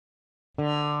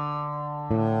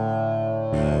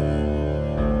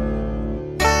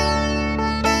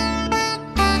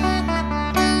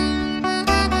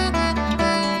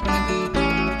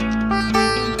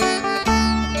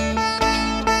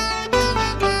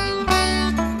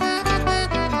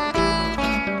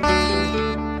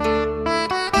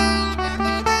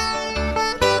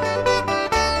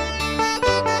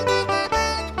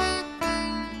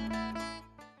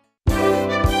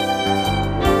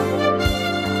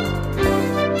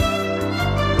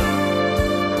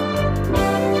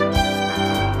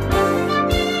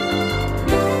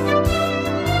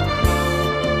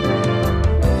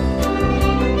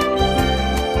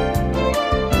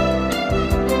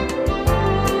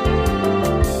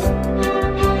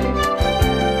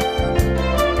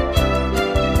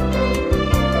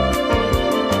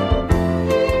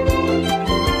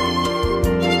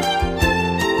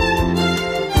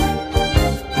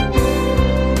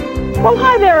Well,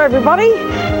 hi there, everybody.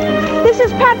 This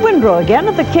is Pat Windrow again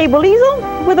at the Cable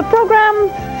Easel with a program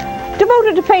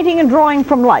devoted to painting and drawing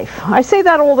from life. I say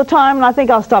that all the time, and I think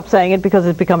I'll stop saying it because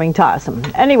it's becoming tiresome.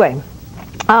 Anyway,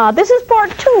 this is part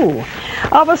 2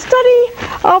 of a study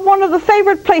of one of the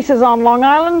favorite places on Long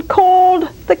Island called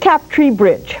the Captree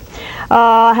Bridge.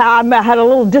 I had a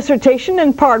little dissertation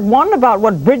in part 1 about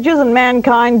what bridges and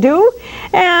mankind do,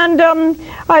 and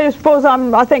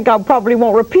I think I probably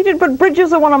won't repeat it, but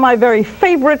bridges are one of my very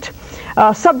favorite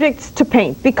subjects to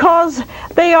paint because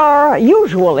they are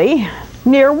usually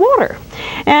near water.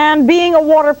 And being a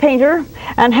water painter,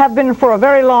 and have been for a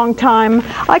very long time,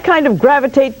 I kind of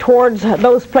gravitate towards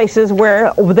those places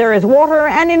where there is water,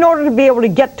 and in order to be able to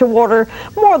get to water,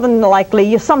 more than likely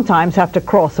you sometimes have to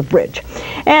cross a bridge.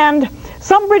 And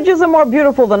some bridges are more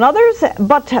beautiful than others,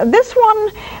 but this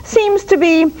one seems to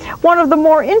be one of the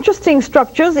more interesting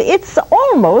structures. It's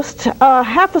almost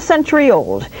half a century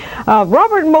old.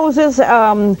 Robert Moses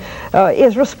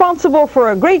is responsible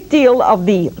for a great deal of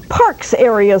the parks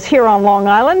areas here on Long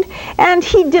Island, and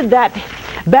he did that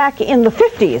back in the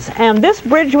 50s. And this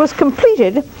bridge was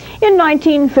completed in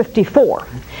 1954.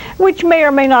 Which may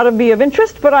or may not be of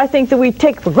interest, but I think that we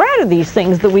take for granted these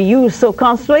things that we use so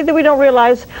constantly that we don't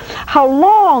realize how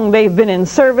long they've been in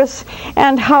service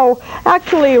and how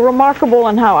actually remarkable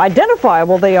and how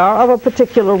identifiable they are of a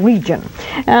particular region.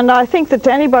 And I think that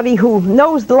anybody who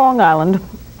knows Long Island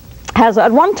has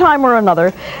at one time or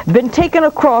another been taken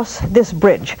across this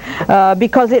bridge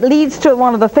because it leads to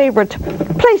one of the favorite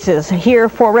places here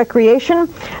for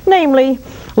recreation, namely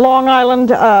Long Island,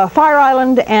 Fire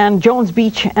Island, and Jones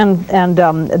Beach, and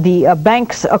the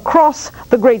banks across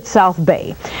the Great South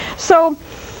Bay. So,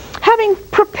 having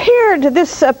prepared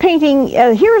this painting,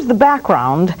 here's the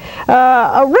background,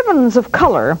 ribbons of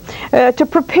color to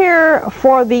prepare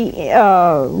for the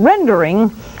rendering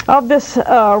of this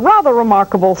rather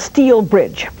remarkable steel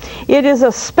bridge. It is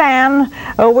a span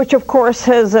which of course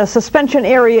has a suspension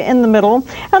area in the middle,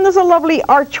 and there's a lovely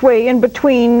archway in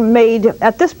between made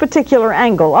at this particular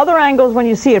angle. Other angles, when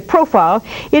you see it profile,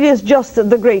 it is just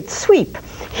the great sweep.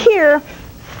 Here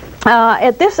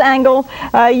at this angle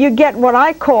you get what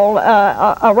I call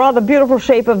a rather beautiful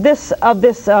shape of this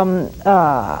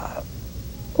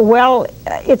well,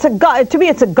 to me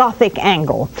it's a Gothic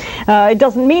angle. It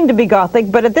doesn't mean to be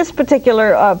Gothic, but at this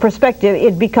particular perspective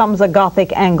it becomes a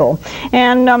Gothic angle.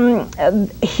 And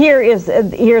here's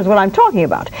what I'm talking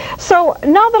about. So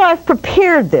now that I've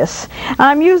prepared this,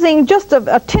 I'm using just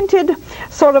a tinted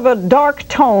sort of a dark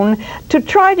tone to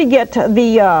try to get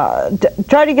the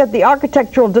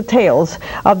architectural details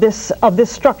of this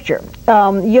structure.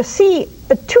 You see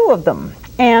two of them,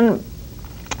 and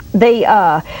they,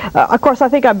 of course, I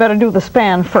think I better do the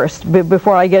span first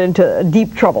before I get into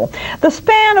deep trouble. The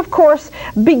span, of course,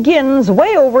 begins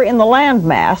way over in the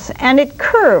landmass, and it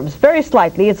curves very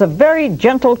slightly. It's a very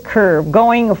gentle curve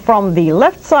going from the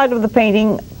left side of the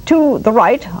painting to the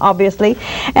right, obviously,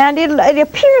 and it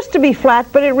appears to be flat,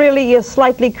 but it really is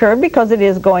slightly curved because it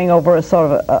is going over a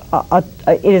sort of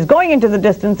it is going into the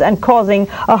distance and causing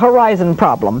a horizon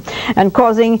problem, and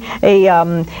causing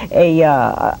the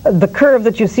curve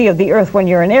that you see of the Earth when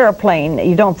you're in an airplane.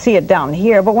 You don't see it down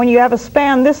here, but when you have a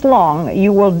span this long,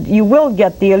 you will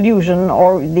get the illusion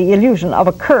of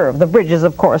a curve. The bridge is,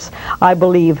 of course, I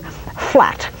believe,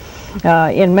 flat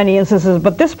in many instances,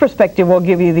 but this perspective will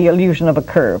give you the illusion of a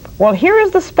curve. Well, here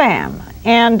is the span,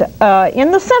 and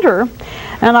in the center,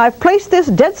 and I've placed this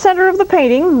dead center of the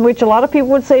painting, which a lot of people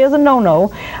would say is a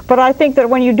no-no, but I think that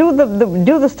when you do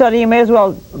the study, you may as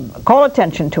well call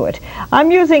attention to it.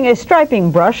 I'm using a striping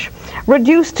brush,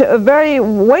 reduced very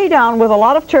way down with a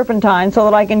lot of turpentine so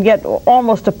that I can get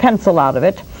almost a pencil out of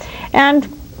it, and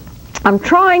I'm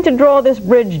trying to draw this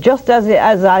bridge just as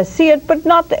I see it, but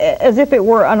not as if it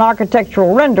were an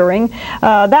architectural rendering.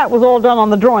 That was all done on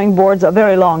the drawing boards a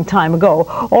very long time ago.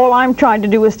 All I'm trying to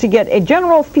do is to get a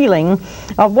general feeling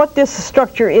of what this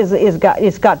structure is.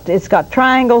 It's got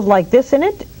triangles like this in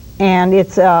it, and the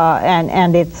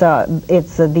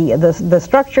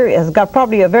structure has got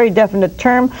probably a very definite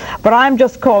term, but I'm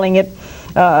just calling it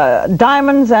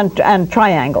diamonds and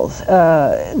triangles.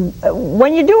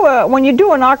 When you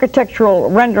do an architectural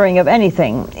rendering of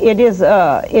anything, it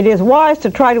is wise to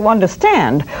try to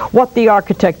understand what the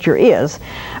architecture is,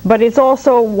 but it's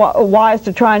also wise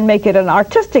to try and make it an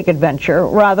artistic adventure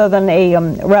rather than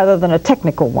a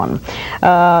technical one.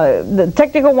 The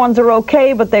technical ones are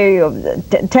okay, but they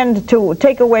tend to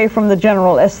take away from the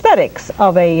general aesthetics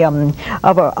of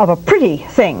a pretty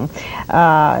thing,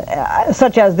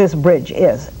 such as this bridge is.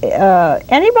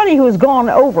 Anybody who's gone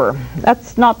over,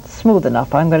 that's not smooth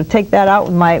enough. I'm going to take that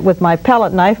out with my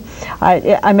palette knife.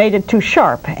 I made it too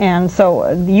sharp, and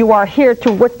so you are here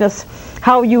to witness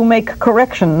how you make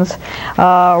corrections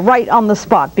right on the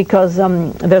spot, because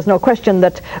there's no question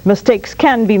that mistakes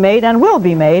can be made and will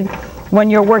be made when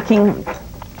you're working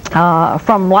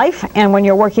from life and when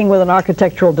you're working with an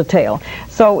architectural detail.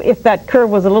 So if that curve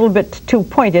was a little bit too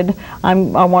pointed, I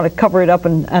want to cover it up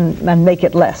and make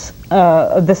it less.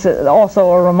 This is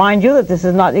also a remind you that this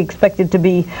is not expected to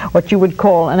be what you would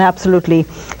call an absolutely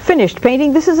finished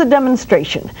painting. This is a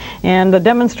demonstration, and the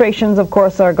demonstrations, of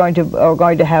course, are going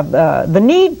to have the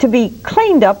need to be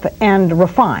cleaned up and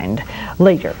refined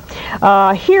later.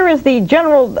 Here is the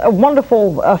general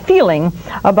wonderful feeling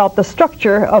about the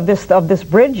structure of this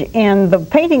bridge, and the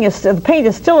paint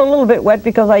is still a little bit wet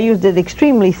because I used it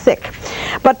extremely thick,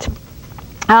 but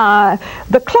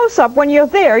the close-up, when you're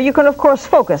there, you can of course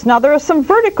focus. Now there are some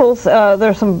verticals, there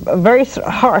are some very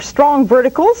strong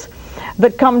verticals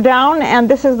that come down, and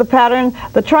this is the pattern.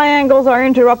 The triangles are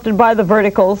interrupted by the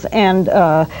verticals, and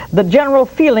the general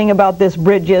feeling about this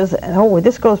bridge is, oh,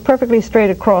 this goes perfectly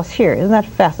straight across here. Isn't that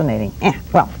fascinating?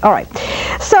 Well, all right.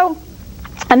 So,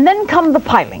 and then come the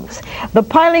pilings. The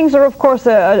pilings are, of course,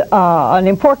 an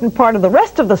important part of the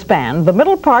rest of the span. The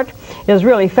middle part is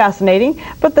really fascinating,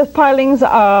 but the pilings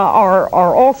are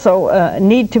also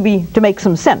need to make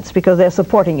some sense because they're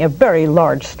supporting a very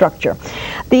large structure.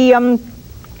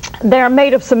 They're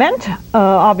made of cement,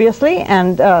 obviously,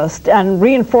 and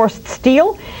reinforced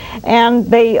steel, and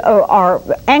they are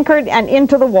anchored and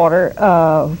into the water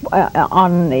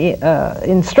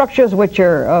in structures which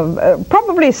are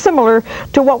probably similar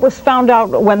to what was found out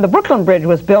when the Brooklyn Bridge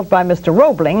was built by Mr.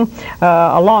 Roebling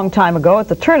a long time ago, at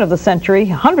the turn of the century,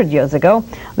 100 years ago.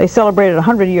 They celebrated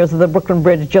 100 years of the Brooklyn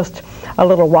Bridge just a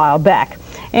little while back.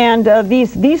 And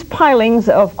these pilings,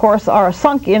 of course, are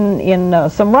sunk in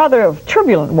some rather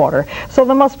turbulent water. So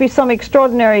there must be some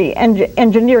extraordinary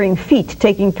engineering feat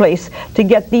taking place to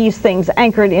get these things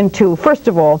anchored into, first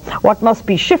of all, what must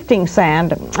be shifting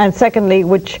sand, and secondly,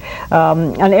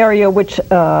 an area which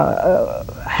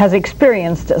has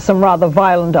experienced some rather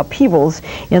violent upheavals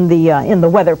in the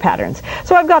weather patterns.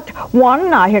 So I've got one.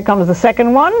 Now here comes the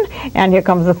second one, and here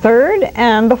comes the third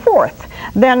and the fourth.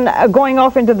 Then going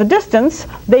off into the distance,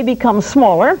 they become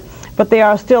smaller, but they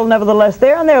are still nevertheless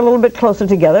there, and they're a little bit closer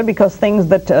together because things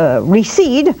that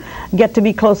recede get to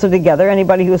be closer together.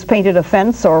 Anybody who has painted a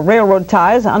fence or railroad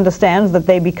ties understands that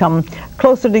they become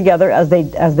closer together as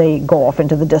they go off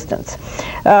into the distance.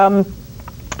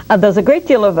 There's a great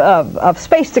deal of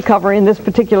space to cover in this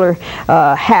particular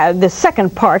this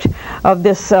second part of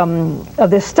this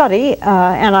study,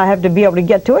 and I have to be able to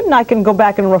get to it, and I can go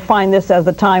back and refine this as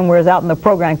the time wears out and the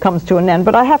program comes to an end.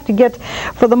 But I have to get,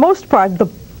 for the most part, the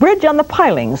bridge and the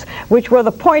pilings, which were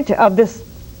the point of this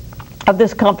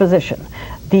composition.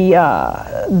 The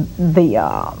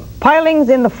pilings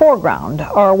in the foreground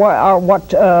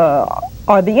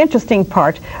are the interesting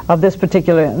part of this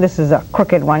particular. This is a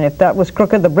crooked one. If that was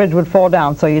crooked, the bridge would fall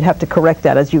down, so you'd have to correct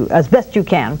that as best you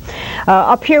can.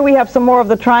 Up here we have some more of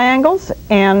the triangles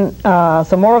and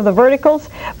some more of the verticals,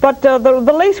 but the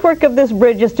lacework of this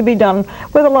bridge is to be done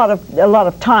with a lot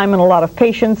of time and a lot of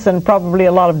patience and probably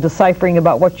a lot of deciphering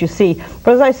about what you see.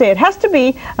 But as I say, it has to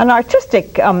be an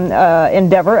artistic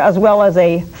endeavor as well as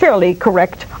a fairly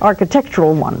correct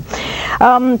architectural one.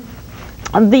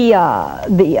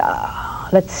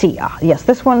 Let's see, yes,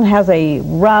 this one has a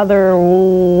rather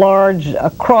large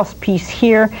cross piece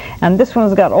here, and this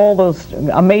one's got all those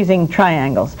amazing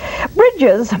triangles.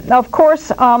 Bridges, of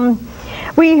course,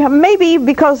 maybe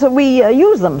because we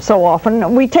use them so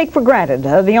often, we take for granted.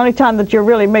 The only time that you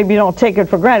really maybe don't take it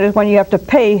for granted is when you have to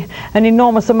pay an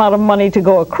enormous amount of money to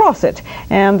go across it.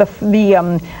 And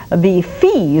the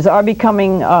fees are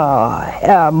becoming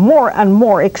more and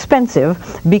more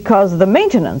expensive because the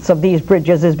maintenance of these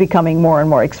bridges is becoming more and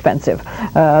more expensive.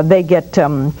 They get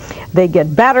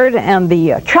battered, and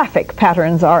the traffic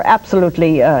patterns are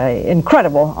absolutely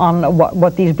incredible on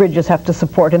what these bridges have to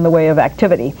support in the way of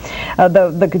activity.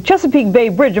 The Chesapeake Bay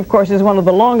Bridge, of course, is one of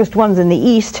the longest ones in the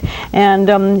East, and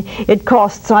it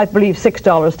costs, I believe,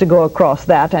 $6 to go across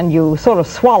that, and you sort of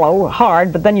swallow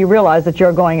hard, but then you realize that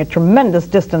you're going a tremendous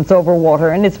distance over water,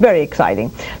 and it's very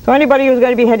exciting. So anybody who's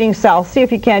going to be heading south, see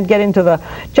if you can't get into the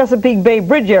Chesapeake Bay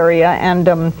Bridge area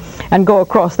and go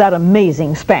across that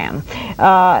amazing span.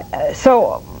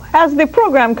 So as the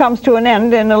program comes to an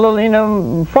end in a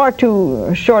little, far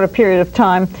too short a period of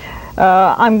time,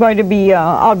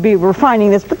 I'll be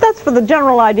refining this, but that's for the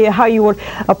general idea how you would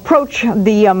approach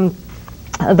the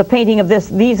painting of this.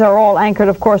 These are all anchored,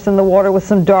 of course, in the water with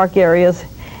some dark areas,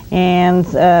 and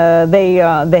they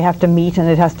have to meet, and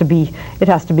it has to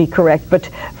be correct. But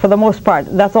for the most part,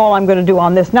 that's all I'm going to do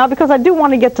on this now, because I do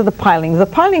want to get to the pilings. The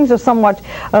pilings are somewhat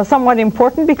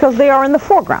important because they are in the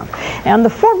foreground, and the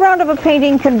foreground of a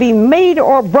painting can be made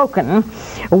or broken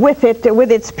with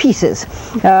its pieces.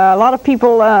 A lot of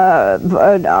people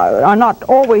are not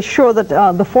always sure that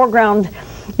the foreground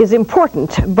is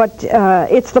important, but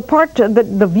it's the part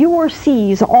that the viewer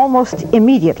sees almost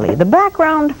immediately. The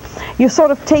background you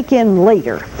sort of take in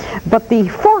later, but the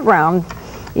foreground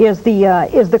is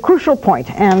the crucial point.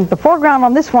 And the foreground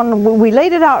on this one, we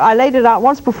laid it out. I laid it out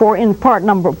once before in part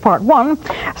one,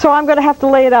 so I'm going to have to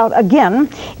lay it out again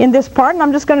in this part, and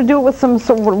I'm just going to do it with some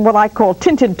what I call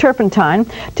tinted turpentine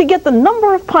to get the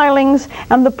number of pilings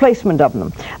and the placement of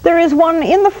them. There is one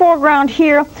in the foreground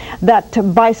here that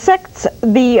bisects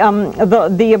the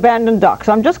abandoned dock.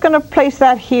 So I'm just going to place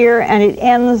that here, and it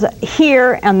ends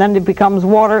here, and then it becomes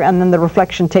water, and then the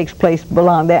reflection takes place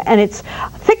below there, and it's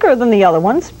thicker than the other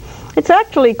ones. It's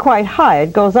actually quite high.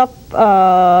 It goes up.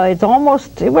 It's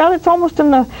almost in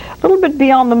the little bit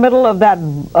beyond the middle of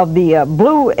the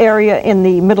blue area in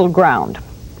the middle ground.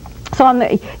 So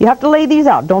you have to lay these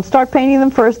out. Don't start painting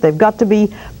them first. They've got to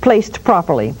be placed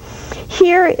properly.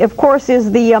 Here, of course,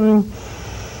 is the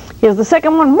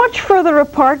second one, much further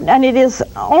apart, and it is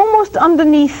almost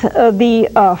underneath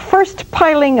the first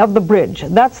piling of the bridge.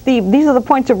 These are the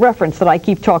points of reference that I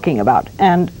keep talking about,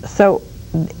 and so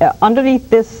underneath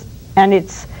this, and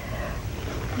it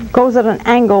goes at an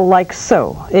angle like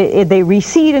so. They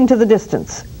recede into the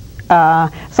distance.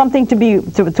 Something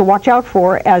to watch out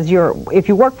for if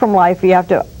you work from life. You have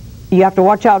to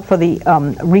watch out for the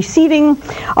receding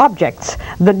objects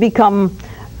that become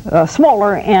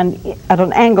smaller and at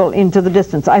an angle into the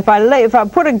distance. If I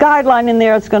put a guideline in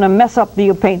there, it's going to mess up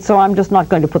the paint, so I'm just not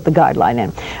going to put the guideline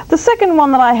in. The second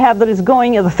one that I have that is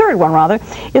going, the third one rather,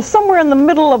 is somewhere in the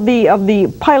middle of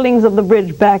the pilings of the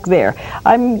bridge back there.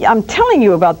 I'm telling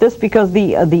you about this because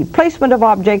the placement of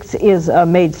objects is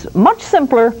made much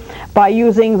simpler by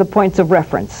using the points of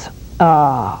reference.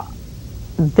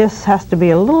 This has to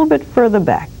be a little bit further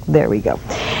back. There we go.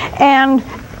 And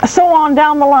so on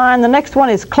down the line. The next one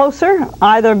is closer,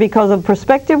 either because of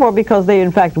perspective or because they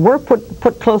in fact were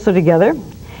put closer together.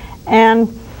 And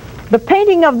the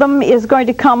painting of them is going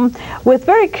to come with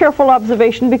very careful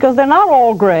observation, because they're not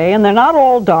all gray, and they're not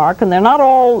all dark, and they're not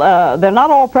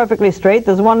all perfectly straight.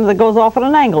 There's one that goes off at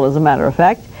an angle, as a matter of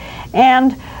fact.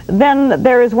 And then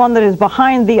there is one that is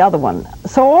behind the other one.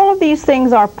 So all of these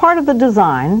things are part of the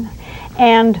design,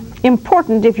 and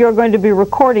important if you're going to be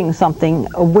recording something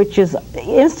which is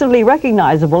instantly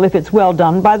recognizable if it's well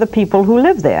done by the people who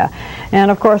live there.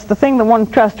 And of course the thing that one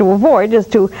tries to avoid is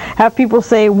to have people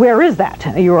say, where is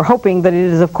that? You're hoping that it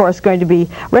is of course going to be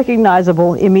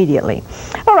recognizable immediately.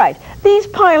 All right, these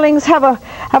pilings have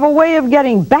a way of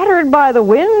getting battered by the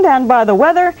wind and by the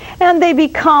weather, and they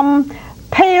become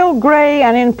pale gray,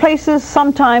 and in places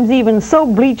sometimes even so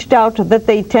bleached out that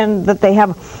they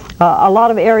have a lot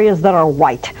of areas that are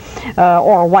white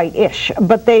or whitish,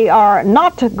 but they are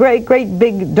not great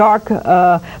big dark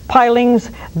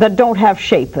pilings that don't have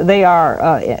shape. They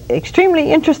are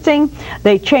extremely interesting.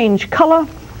 They change color.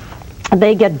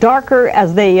 They get darker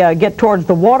as they get towards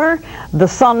the water. The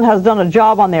sun has done a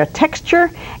job on their texture,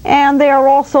 and they are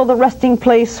also the resting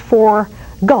place for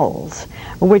gulls,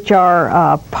 which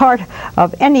are part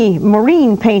of any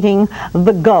marine painting.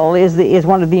 The gull is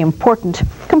one of the important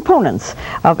components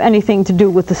of anything to do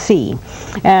with the sea.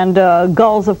 And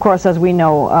gulls, of course, as we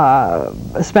know,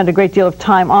 spend a great deal of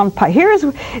time on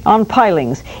on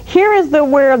pilings. Here is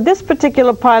where this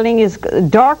particular piling is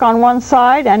dark on one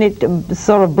side, and it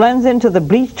sort of blends into the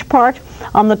bleached part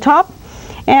on the top,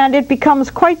 and it becomes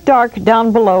quite dark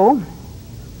down below.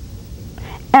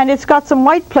 And it's got some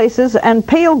white places and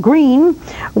pale green,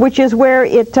 which is where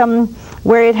it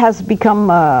has become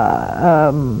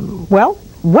well,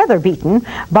 weather beaten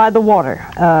by the water.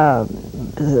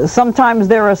 Sometimes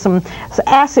there are some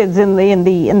acids in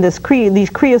these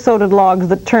creosoted logs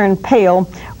that turn pale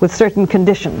with certain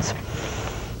conditions.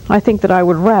 I think that I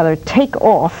would rather take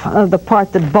off the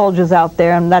part that bulges out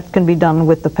there, and that can be done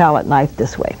with the palette knife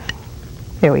this way.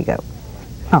 There we go.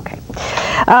 Okay.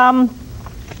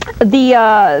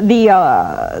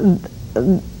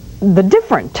 The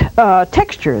different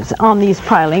textures on these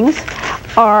pilings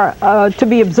are to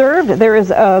be observed. There is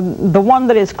the one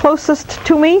that is closest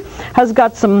to me has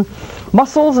got some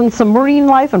mussels and some marine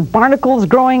life and barnacles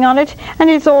growing on it, and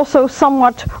it's also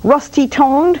somewhat rusty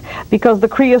toned because the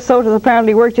creosote has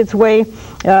apparently worked its way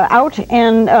out,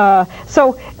 and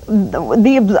so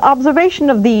the observation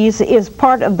of these is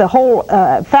part of the whole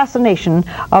fascination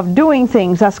of doing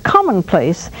things as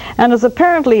commonplace and as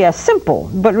apparently as simple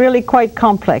but really quite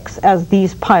complex as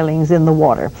these pilings in the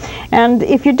water. And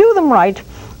if you do them right,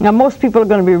 now most people are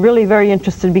going to be really very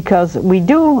interested, because we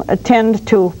do tend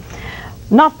to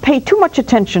not pay too much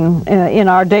attention in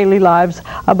our daily lives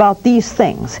about these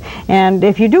things. And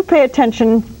if you do pay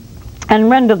attention and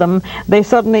render them, they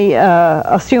suddenly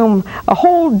assume a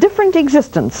whole different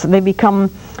existence. They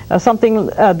become something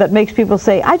that makes people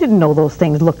say, I didn't know those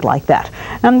things looked like that.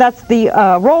 And that's the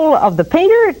role of the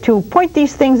painter, to point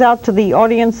these things out to the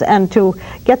audience and to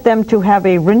get them to have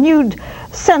a renewed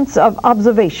sense of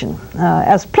observation.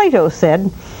 As Plato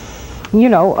said, you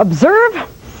know, observe,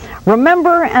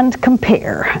 remember, and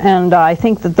compare. And I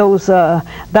think that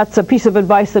that's a piece of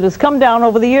advice that has come down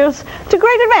over the years to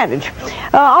great advantage.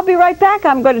 I'll be right back.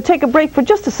 I'm going to take a break for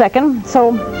just a second,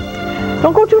 so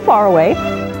don't go too far away.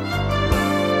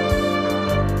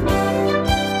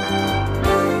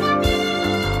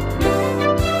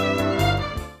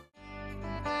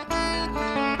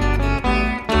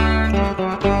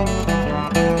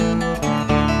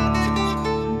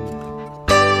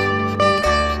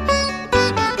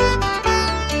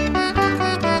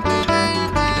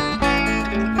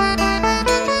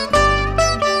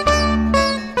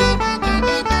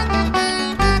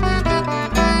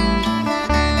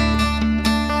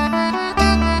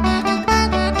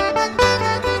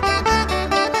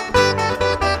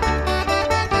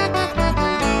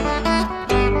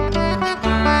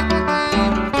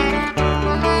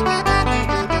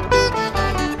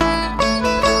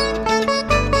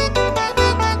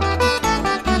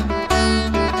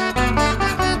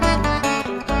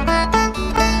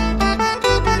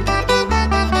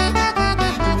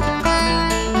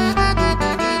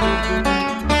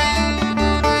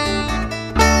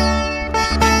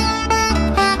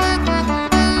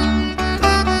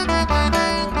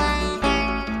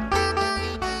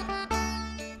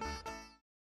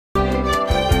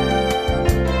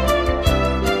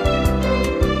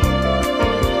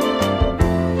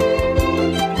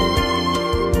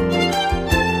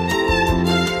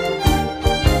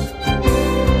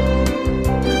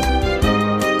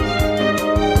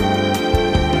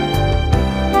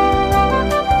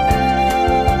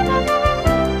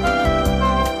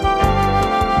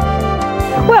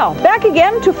 Well, back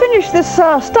again to finish this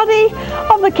study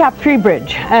of the Captree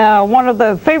Bridge, one of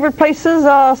the favorite places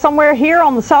somewhere here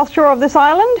on the south shore of this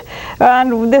island.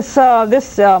 And this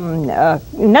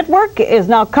network is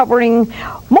now covering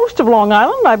most of Long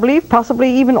Island, I believe, possibly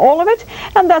even all of it,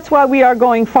 and that's why we are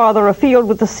going farther afield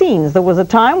with the scenes. There was a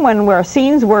time where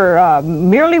scenes were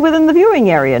merely within the viewing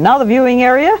area. Now the viewing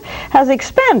area has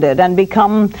expanded and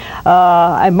become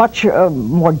a much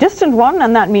more distant one,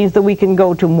 and that means that we can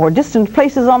go to more distant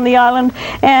places on the island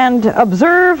and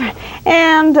observe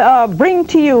and bring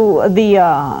to you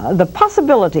the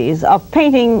possibilities of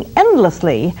painting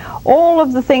endlessly all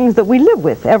of the things that we live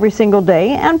with every single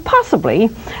day and possibly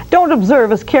don't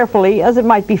observe as carefully as it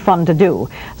might be fun to do.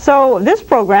 So this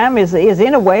program is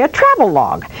in a way a travel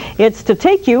log. It's to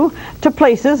take you to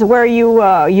places where you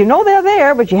know they're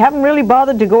there, but you haven't really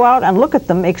bothered to go out and look at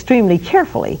them extremely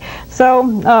carefully.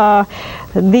 So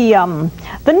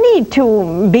the need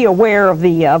to be aware of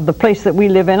the place that we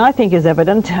live in, I think, is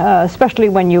evident, especially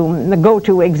when you go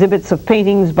to exhibits of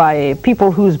paintings by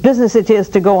people whose business it is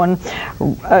to go and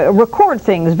record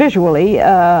things visually.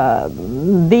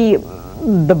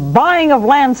 the buying of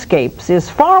landscapes is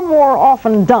far more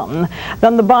often done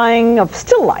than the buying of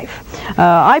still life.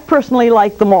 I personally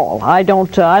like them all. I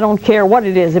don't care what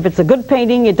it is. If it's a good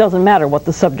painting, it doesn't matter what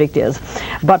the subject is.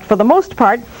 But for the most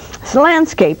part,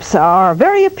 landscapes are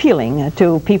very appealing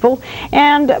to people,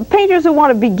 and painters who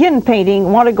want to begin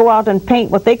painting want to go out and paint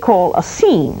what they call a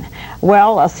scene.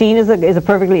 Well, a scene is a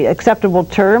perfectly acceptable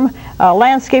term.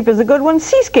 Landscape is a good one.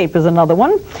 Seascape is another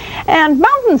one. And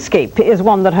mountainscape is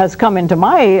one that has come into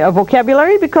my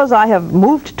vocabulary because I have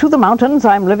moved to the mountains.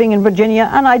 I'm living in Virginia,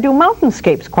 and I do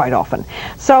mountainscapes quite often.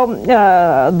 So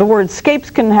the word scapes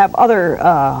can have other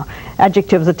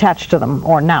adjectives attached to them,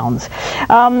 or nouns.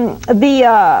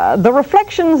 The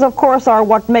reflections, of course, are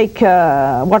what make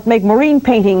marine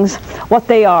paintings what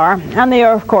they are, and they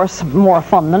are, of course, more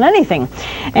fun than anything.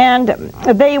 And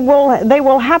they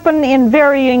will happen in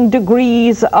varying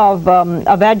degrees of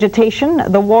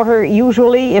agitation. The water,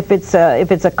 usually, if it's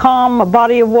a calm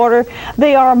body of water,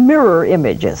 they are mirror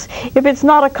images. If it's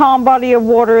not a calm body of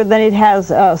water, then it has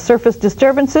surface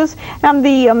disturbances, and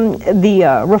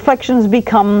the reflections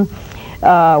become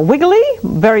wiggly,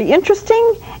 very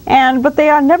interesting, but they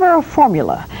are never a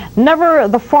formula. Never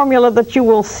the formula that you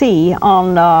will see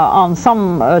on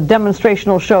some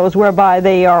demonstrational shows whereby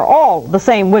they are all the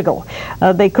same wiggle.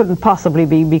 They couldn't possibly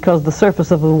be, because the surface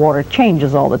of the water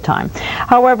changes all the time.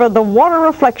 However, the water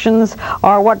reflections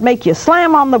are what make you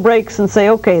slam on the brakes and say,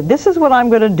 okay, this is what I'm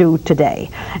going to do today.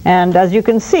 And as you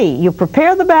can see, you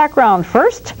prepare the background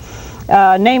first.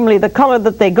 Namely the color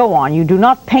that they go on. You do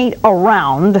not paint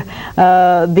around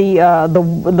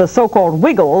the so-called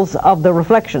wiggles of the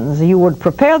reflections. You would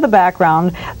prepare the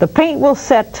background. The paint will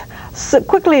set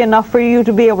quickly enough for you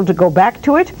to be able to go back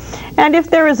to it. And if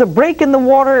there is a break in the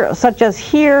water, such as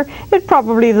here, it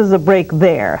probably is a break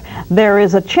there. There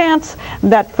is a chance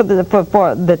that the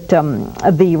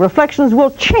reflections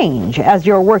will change as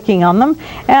you're working on them,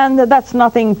 and that's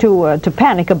nothing to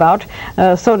panic about.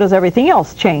 So does everything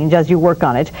else change as you work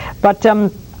on it. But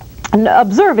and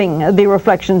observing the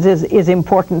reflections is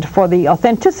important for the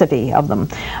authenticity of them.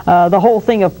 The whole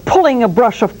thing of pulling a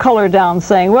brush of color down,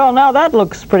 saying, well, now that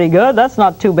looks pretty good, that's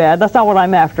not too bad, that's not what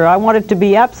I'm after. I want it to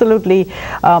be absolutely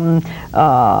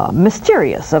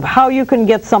mysterious, of how you can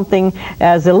get something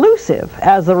as elusive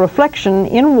as a reflection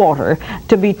in water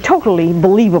to be totally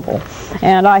believable.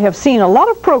 And I have seen a lot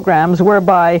of programs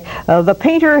whereby the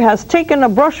painter has taken a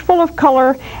brush full of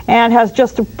color and has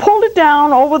just pulled it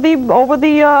down over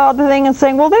the thing and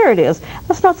saying, well, there it is.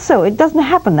 That's not so. It doesn't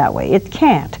happen that way. It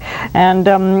can't. And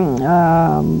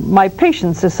my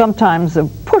patience is sometimes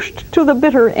pushed to the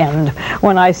bitter end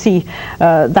when I see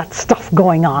that stuff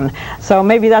going on. So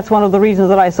maybe that's one of the reasons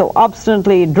that I so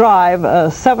obstinately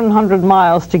drive 700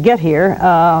 miles to get here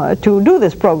to do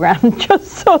this program, just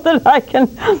so that I can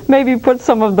maybe put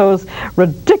some of those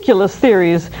ridiculous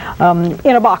theories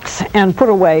in a box and put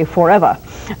away forever,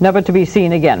 never to be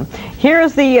seen again. Here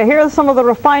are some of the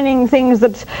refining things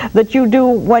that you do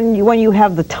when you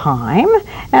have the time,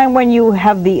 and when you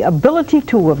have the ability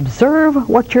to observe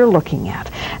what you're looking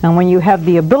at, and when you have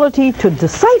the ability to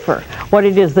decipher what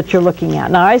it is that you're looking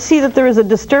at. Now I see that there is a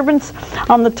disturbance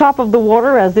on the top of the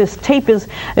water as this tape is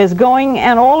going,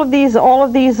 and all of these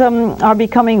are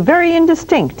becoming very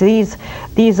indistinct. These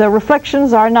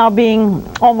reflections are now being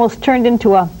almost turned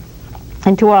into a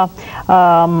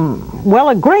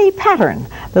gray pattern.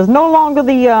 There's no longer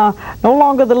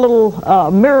the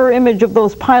little mirror image of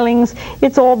those pilings.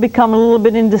 It's all become a little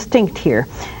bit indistinct here.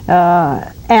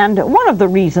 And one of the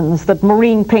reasons that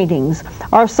marine paintings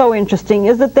are so interesting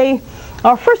is that they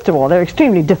are, first of all, they're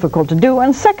extremely difficult to do,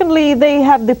 and secondly, they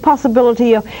have the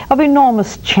possibility of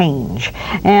enormous change.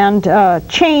 And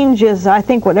change is, I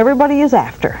think, what everybody is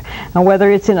after. And whether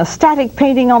it's in a static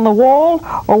painting on the wall,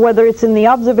 or whether it's in the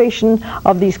observation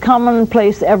of these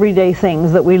commonplace everyday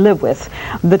things that we live with,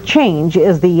 the change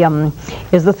is the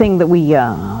thing that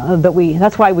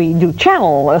that's why we do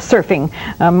channel surfing.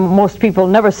 Most people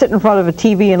never sit in front of a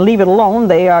TV and leave it alone.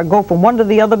 They go from one to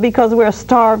the other because we're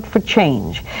starved for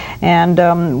change. And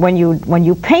when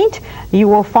you paint, you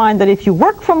will find that if you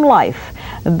work from life,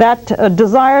 that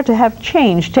desire to have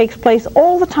change takes place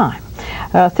all the time.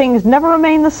 Things never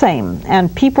remain the same,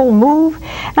 and people move.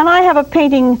 And I have a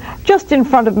painting just in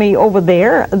front of me over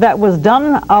there that was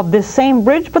done of this same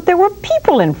bridge, but there were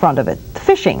people in front of it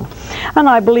fishing. And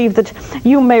I believe that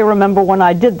you may remember when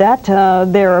I did that,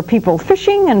 there are people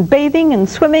fishing and bathing and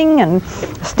swimming and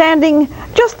standing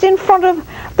just in front of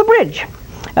the bridge.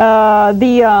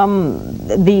 The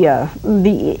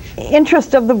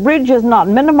interest of the bridge is not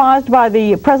minimized by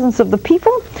the presence of the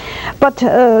people, but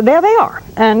there they are,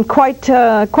 and quite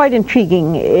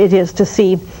intriguing it is to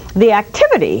see the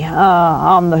activity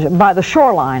by the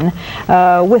shoreline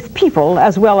with people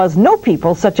as well as no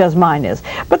people, such as mine is.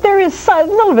 But there is a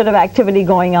little bit of activity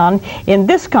going on in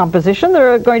this composition.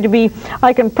 There are going to be,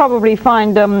 I can probably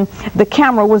find, the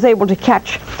camera was able to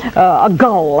catch a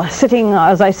gull sitting,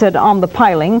 as I said, on the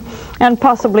piling, and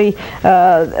possibly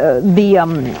the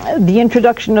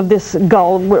introduction of this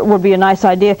gull would be a nice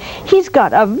idea. He's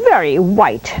got a very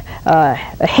white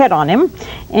head on him,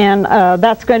 and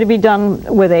that's going to be done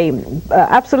with a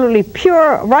absolutely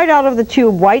pure, right out of the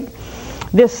tube white.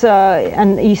 This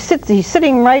and he's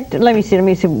sitting right. Let me see.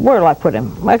 Where will I put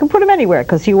him? I can put him anywhere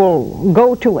because he will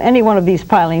go to any one of these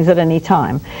pilings at any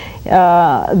time.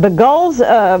 The gull's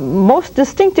most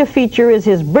distinctive feature is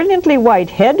his brilliantly white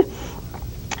head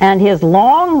and his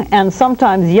long and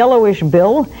sometimes yellowish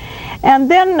bill, and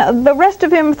then the rest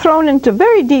of him thrown into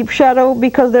very deep shadow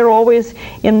because they're always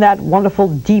in that wonderful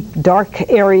deep dark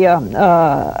area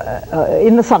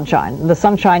in the sunshine. The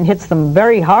sunshine hits them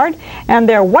very hard and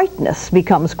their whiteness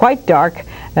becomes quite dark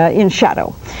in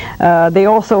shadow. They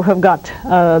also have got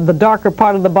the darker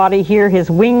part of the body here. His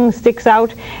wing sticks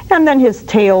out, and then his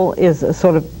tail is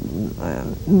sort of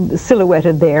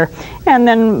silhouetted there, and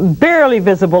then barely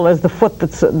visible as the foot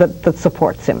that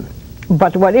supports him.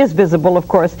 But what is visible, of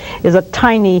course, is a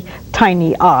tiny,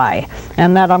 tiny eye,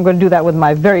 and that I'm going to do that with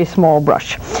my very small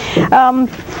brush.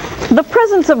 The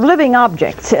presence of living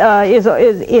objects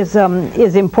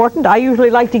is important. I usually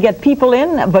like to get people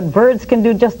in, but birds can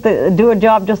do a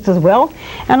job just as well.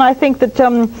 And I think that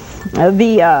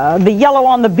the yellow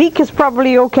on the beak is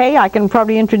probably okay. I can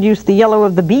probably introduce the yellow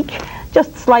of the beak.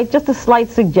 Just a slight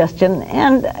suggestion.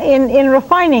 And in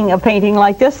refining a painting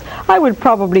like this, I would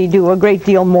probably do a great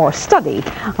deal more study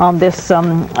on this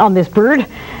bird.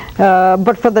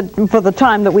 But for the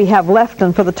time that we have left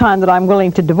and for the time that I'm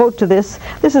willing to devote to this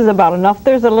is about enough.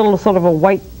 There's a little sort of a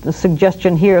white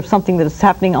suggestion here of something that is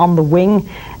happening on the wing,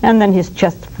 and then his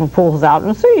chest pulls out,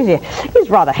 and so he's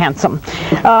rather handsome.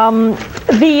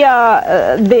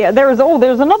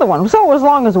 There's another one. So as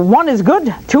long as one is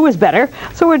good, two is better.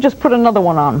 So we'll just put another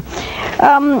one on.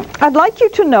 I'd like you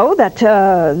to know that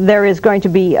there is going to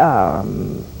be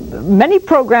many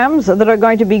programs that are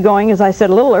going to be going, as I said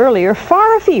a little earlier,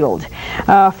 far afield.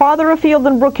 Farther afield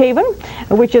than Brookhaven,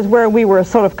 which is where we were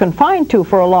sort of confined to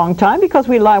for a long time, because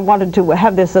we wanted to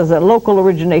have this as a local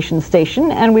origination station,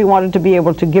 and we wanted to be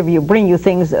able to bring you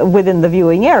things within the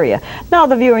viewing area. Now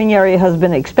the viewing area has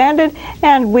been expanded,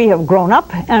 and we have grown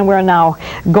up, and we're now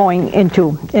going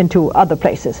into other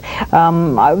places.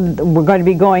 We're going to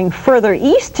be going further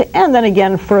east, and then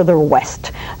again further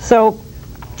west. So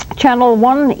Channel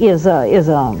 1 is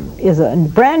a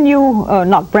brand new,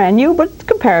 not brand new, but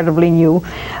comparatively new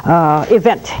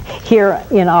event here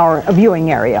in our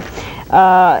viewing area.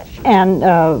 And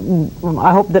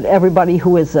I hope that everybody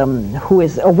who is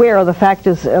aware of the fact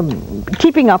is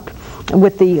keeping up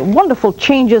with the wonderful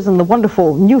changes and the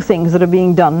wonderful new things that are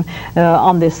being done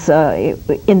on this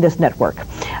in this network.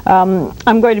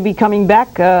 I'm going to be coming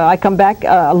back. I come back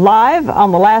live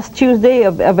on the last Tuesday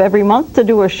of every month to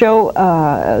do a show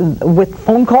with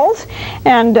phone calls,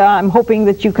 and I'm hoping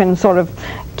that you can sort of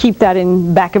keep that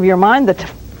in back of your mind, that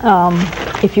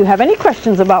if you have any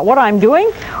questions about what I'm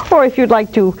doing, or if you'd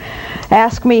like to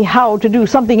ask me how to do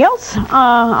something else,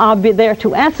 I'll be there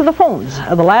to answer the phones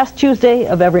the last Tuesday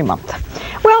of every month.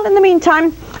 Well, in the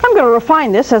meantime, I'm going to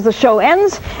refine this as the show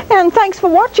ends, and thanks for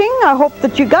watching. I hope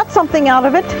that you got something out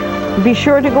of it. Be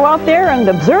sure to go out there and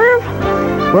observe,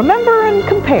 remember, and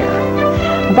compare.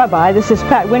 Bye-bye. This is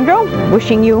Pat Windrow,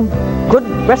 wishing you good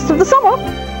rest of the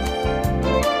summer.